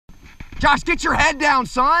Josh, get your head down,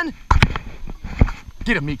 son.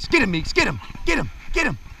 Get him, Meeks. Get him, Meeks. Get him. Get him. Get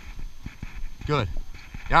him. Good.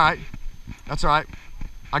 All right. That's all right.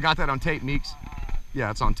 I got that on tape, Meeks.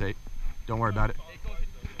 Yeah, it's on tape. Don't worry about it.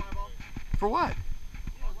 For what?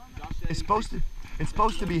 It's supposed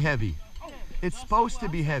to be heavy. It's supposed to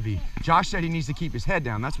be heavy. Josh said he needs to keep his head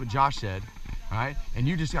down. That's what Josh said. All right? And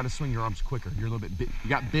you just got to swing your arms quicker. You're a little bit big. You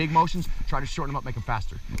got big motions. Try to shorten them up, make them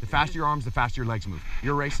faster. The faster your arms, the faster your legs move.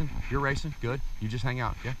 You're racing. You're racing. Good. You just hang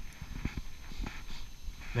out. Yeah?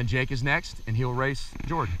 Then Jake is next, and he'll race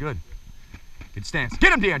Jordan. Good. Good stance.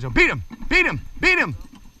 Get him, D'Angelo. Beat him. Beat him. Beat him.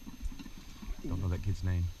 Don't know that kid's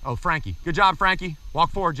name. Oh, Frankie. Good job, Frankie.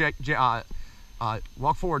 Walk forward, Jake.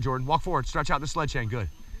 Walk forward, Jordan. Walk forward. Stretch out the sled chain. Good.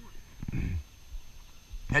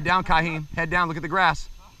 Head down, Kaheem. Head down. Look at the grass.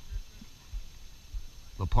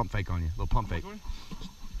 Little pump fake on you. Little pump fake.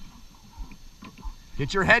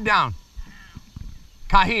 Get your head down.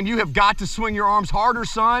 Kaheem, you have got to swing your arms harder,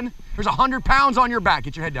 son. There's 100 pounds on your back.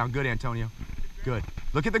 Get your head down. Good, Antonio. Good.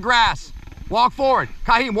 Look at the grass. Walk forward.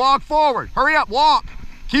 Kaheem, walk forward. Hurry up. Walk.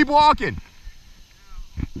 Keep walking.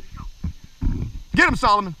 Get him,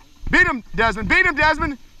 Solomon. Beat him, Desmond. Beat him,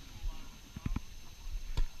 Desmond.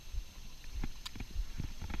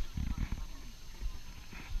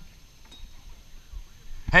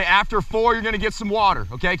 Hey, after 4, you're going to get some water,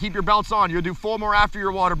 okay? Keep your belts on. You'll do 4 more after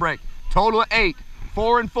your water break. Total of 8.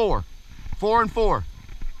 4 and 4. 4 and 4.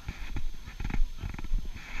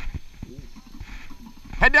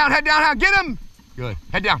 Head down, head down, get him. Good.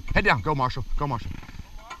 Head down, head down. Go, Marshall. Go, Marshall.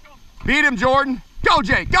 Beat him, Jordan. Go,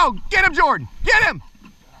 Jake. Go. Get him, Jordan. Get him.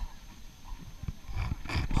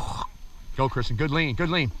 Go, Christian. Good lean. Good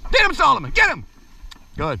lean. Get him, Solomon. Get him.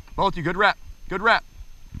 Good. Both of you. Good rep. Good rep.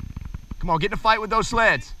 Come on, get in a fight with those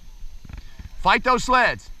sleds. Fight those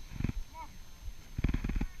sleds.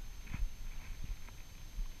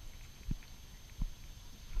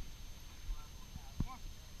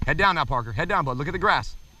 Head down now, Parker. Head down, bud. Look at the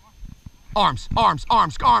grass. Arms, arms,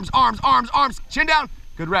 arms, arms, arms, arms, arms. Chin down.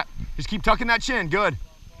 Good rep. Just keep tucking that chin. Good.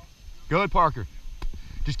 Good, Parker.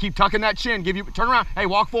 Just keep tucking that chin. Turn around. Hey,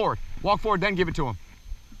 walk forward. Walk forward, then give it to him.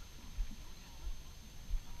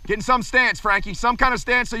 Get in some stance, Frankie. Some kind of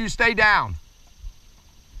stance so you stay down.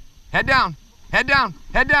 Head down. Head down.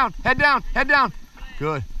 Head down. Head down. Head down.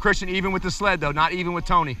 Good. Christian, even with the sled, though. Not even with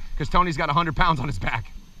Tony, because Tony's got 100 pounds on his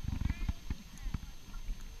back.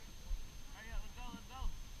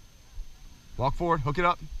 Walk forward. Hook it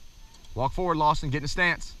up. Walk forward, Lawson. Get in a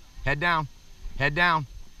stance. Head down. Head down.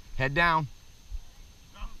 Head down.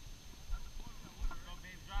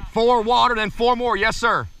 4 water, then 4 more. Yes,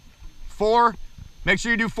 sir. 4. Make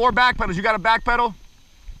sure you do 4 back pedals. You got a back pedal?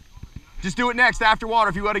 Just do it next after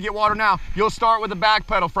water. If you want to get water now, you'll start with a back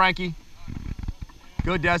pedal, Frankie.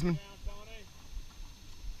 Good, Desmond.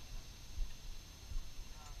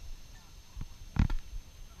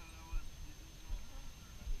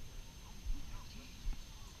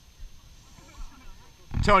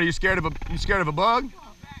 Tony, you scared of a bug?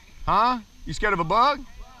 Huh? You scared of a bug?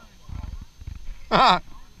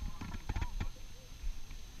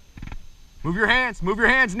 Move your hands. Move your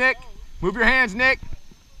hands, Nick. Move your hands, Nick.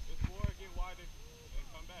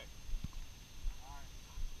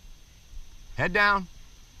 Head down.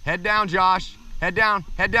 Head down, Josh. Head down.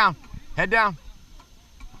 Head down. Head down.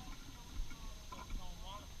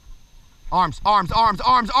 Arms, arms, arms,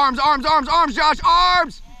 arms, arms, arms, arms, arms, Josh,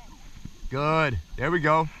 arms. Good. There we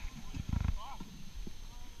go.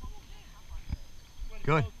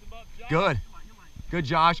 Good. Good. Good,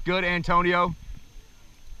 Josh. Good, Antonio.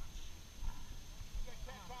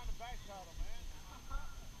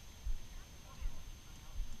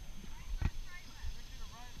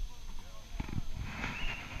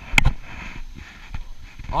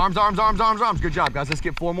 Arms, arms, arms, arms, arms. Good job, guys. Let's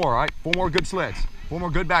get 4 more, all right? 4 more good sleds. 4 more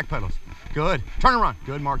good back pedals. Good. Turn and run.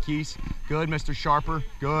 Good, Marquise. Good, Mr. Sharper.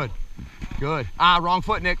 Good. Good. Ah, wrong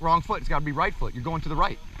foot, Nick. Wrong foot. It's got to be right foot. You're going to the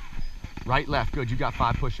right. Right, left. Good. You got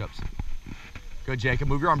 5 push-ups. Good, Jacob.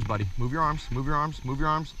 Move your arms, buddy. Move your arms. Move your arms. Move your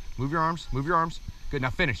arms. Move your arms. Move your arms. Good.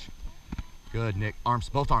 Now finish. Good, Nick. Arms.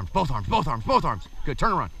 Both arms. Both arms. Both arms. Both arms. Good.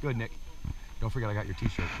 Turn around. Good, Nick. Don't forget I got your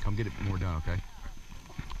t-shirt. Come get it when we're done, okay?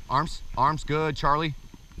 Arms. Arms. Good, Charlie.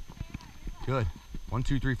 Good. 1,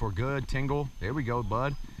 2, 3, 4. Good. Tingle. There we go,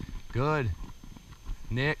 bud. Good.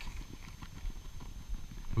 Nick.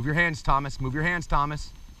 Move your hands, Thomas. Move your hands,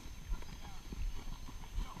 Thomas.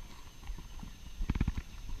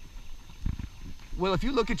 Well, if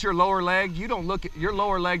you look at your lower leg, you don't look at your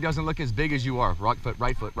lower leg doesn't look as big as you are. Right foot,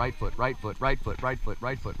 right foot, right foot, right foot, right foot, right foot,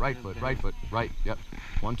 right foot, right foot, right foot, right. Yep.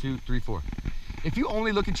 1, 2, 3, 4. If you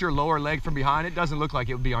only look at your lower leg from behind, it doesn't look like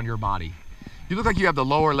it would be on your body. You look like you have the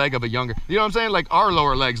lower leg of a younger. You know what I'm saying? Like our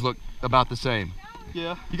lower legs look about the same.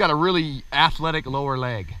 Yeah. You got a really athletic lower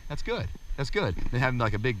leg. That's good. That's good. They have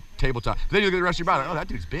like a big tabletop. But then you look at the rest of your body. Like, oh, that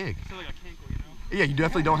dude's big. I feel like a cankle, you know? Yeah, you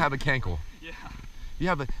definitely don't have a cankle. Yeah. You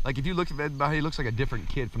have a, like if you look at everybody, he looks like a different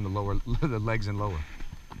kid from the lower, the legs and lower.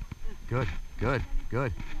 Good, good,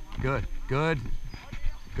 good, good, good.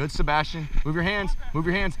 Good, Sebastian. Move your hands. Move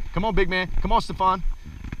your hands. Come on, big man. Come on, Stefan.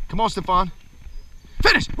 Come on, Stefan.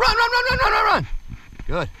 Finish. Run, run, run, run, run, run, run.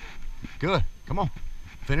 Good. Good. Come on.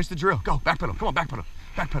 Finish the drill. Go. Back pedal. Come on, back pedal.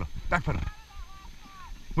 Back pedal. Back pedal.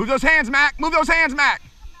 Move those hands, Mac. Move those hands, Mac.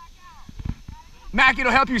 Mac,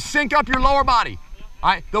 it'll help you sync up your lower body. All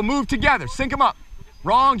right, they'll move together. Sync them up.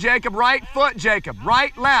 Wrong, Jacob. Right foot, Jacob.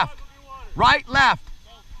 Right, left. Right, left.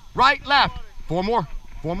 Right, left. 4 more.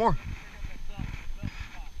 4 more.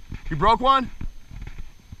 You broke one?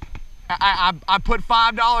 I put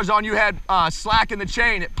 $5 on you had slack in the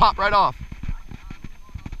chain. It popped right off.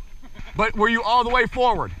 But were you all the way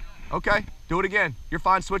forward? Okay, do it again. You're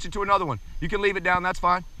fine. Switch it to another one. You can leave it down. That's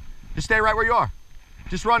fine. Just stay right where you are.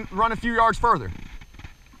 Just run a few yards further.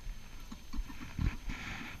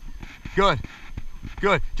 Good.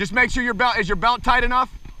 Good. Just make sure is your belt tight enough?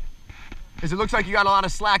 Because it looks like you got a lot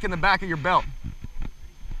of slack in the back of your belt.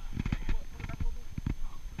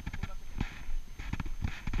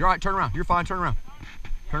 You're all right, turn around. You're fine, turn around.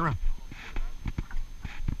 Turn around.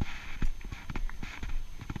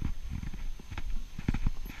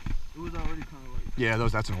 It was already kind of like... Yeah,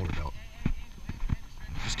 that's an older belt.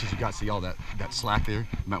 Just because you got to see all that slack there, you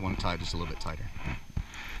might want to tie it just a little bit tighter.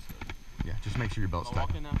 Yeah, just make sure your belt's tight.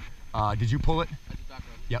 Did you pull it? I just back up.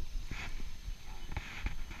 Yep.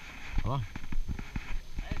 Hold on.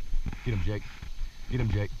 Get him, Jake. Get him,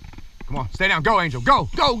 Jake. Come on, stay down. Go, Angel. Go,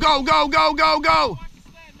 go, go, go, go, go, go.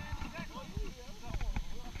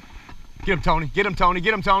 Get him, Tony. Get him, Tony.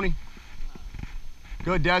 Get him, Tony.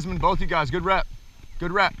 Good, Desmond. Both you guys. Good rep.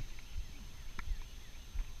 Good rep.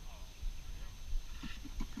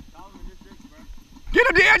 Get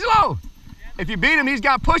him, D'Angelo. If you beat him, he's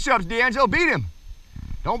got push-ups, D'Angelo. Beat him.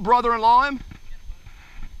 Don't brother-in-law him.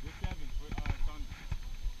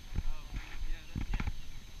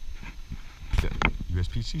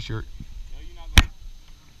 USPC shirt.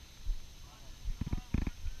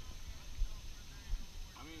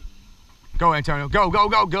 Go, Antonio. Go, go,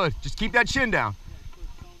 go. Good. Just keep that chin down.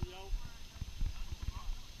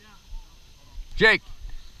 Jake,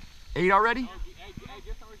 8 already?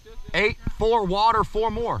 8, 4 water, 4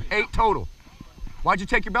 more. 8 total. Why'd you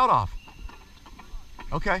take your belt off?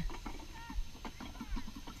 Okay.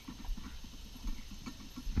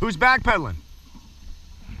 Who's backpedaling?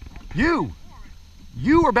 You.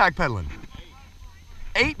 You are backpedaling.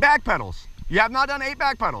 8 back pedals. You have not done 8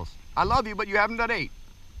 back pedals. I love you, but you haven't done 8.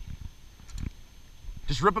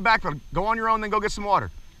 Just rip a back pedal. Go on your own, then go get some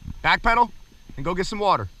water. Back pedal, and go get some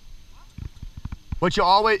water. But it'll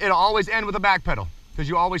always end with a back pedal, because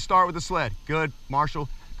you always start with a sled. Good, Marshall.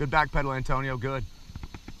 Good back pedal, Antonio. Good.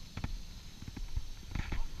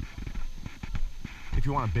 If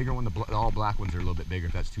you want a bigger one, the all black ones are a little bit bigger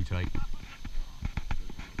if that's too tight.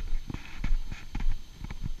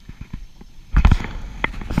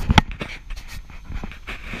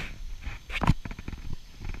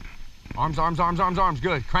 Arms, arms, arms, arms, arms.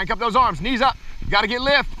 Good. Crank up those arms. Knees up. You got to get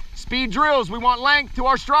lift. Speed drills. We want length to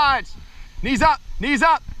our strides. Knees up, knees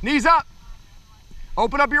up, knees up.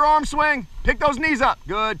 Open up your arm swing. Pick those knees up.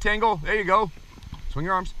 Good. Tangle. There you go. Swing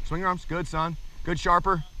your arms. Swing your arms. Good, son. Good,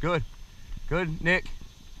 Sharper. Good. Good, Nick.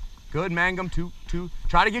 Good, Mangum. 2, 2.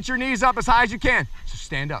 Try to get your knees up as high as you can. So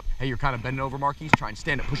stand up. Hey, you're kind of bending over, Marquise. Try and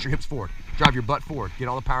stand up. Push your hips forward. Drive your butt forward. Get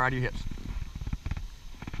all the power out of your hips.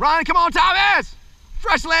 Run. Come on, Thomas.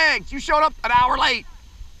 Fresh legs. You showed up an hour late.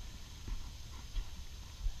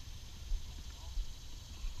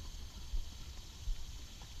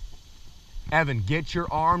 Evan, get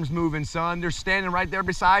your arms moving, son. They're standing right there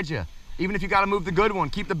beside you. Even if you got to move the good one,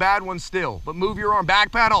 keep the bad one still. But move your arm.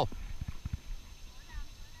 Back pedal.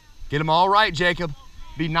 Get them all right, Jacob.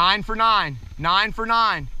 Be 9 for 9. 9 for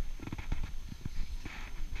 9.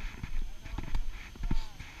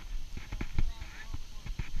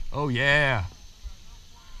 Oh, yeah.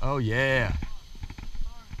 Oh, yeah.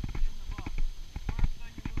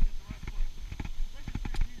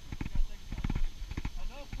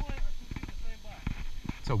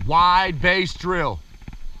 It's a wide base drill.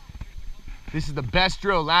 This is the best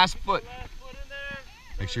drill. Last foot.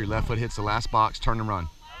 Make sure your left foot hits the last box. Turn and run.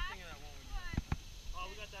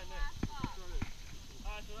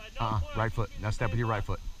 Right foot. Now step with your right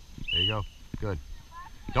foot. There you go. Good.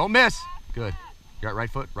 Don't miss. Good. You got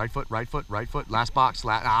right foot, right foot, right foot, right foot. Last box.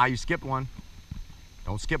 You skipped one.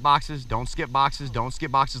 Don't skip boxes. Don't skip boxes. Don't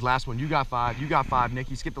skip boxes. Last one. You got 5. You got 5,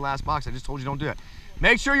 Nikki. Skip the last box. I just told you don't do it.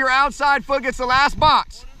 Make sure your outside foot gets the last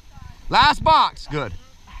box. Last box. Good.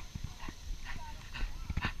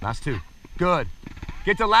 Last 2. Good.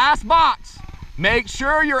 Get the last box. Make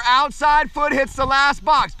sure your outside foot hits the last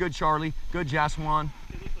box. Good, Charlie. Good, Jaswan.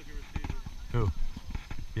 Who?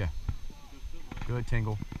 Yeah. Good,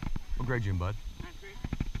 Tingle. What grade you in, bud?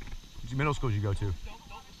 Which middle school did you go to?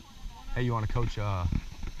 Hey, you want to coach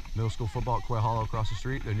middle school football at Quail Hollow across the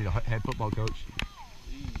street? They need a head football coach.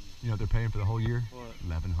 You know what they're paying for the whole year?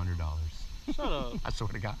 What? $1,100. Shut up. I swear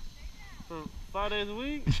to God. For 5 days a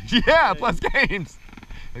week? Yeah, plus games.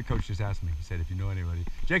 The coach just asked me. He said, if you know anybody.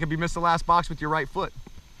 Jacob, you missed the last box with your right foot.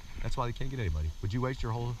 That's why they can't get anybody. Would you waste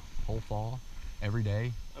your whole fall every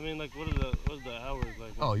day? I mean, like, what are the hours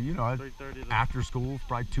like? Oh, you know, 3:30 to... after school,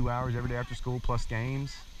 probably 2 hours every day after school plus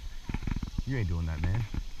games. You ain't doing that, man.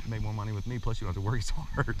 You make more money with me, plus you don't have to work as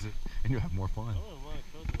hard, and you have more fun. I don't mind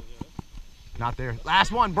coaching with you. Not there.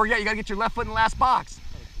 Last one, Burgett, you gotta get your left foot in the last box.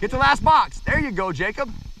 Get the last box. There you go, Jacob.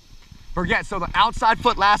 Burgett, so the outside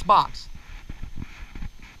foot, last box.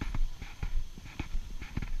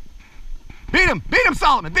 Beat him,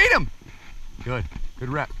 Solomon, beat him. Good, good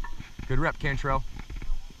rep, Cantrell.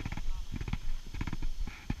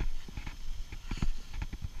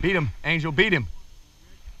 Beat him, Angel, beat him.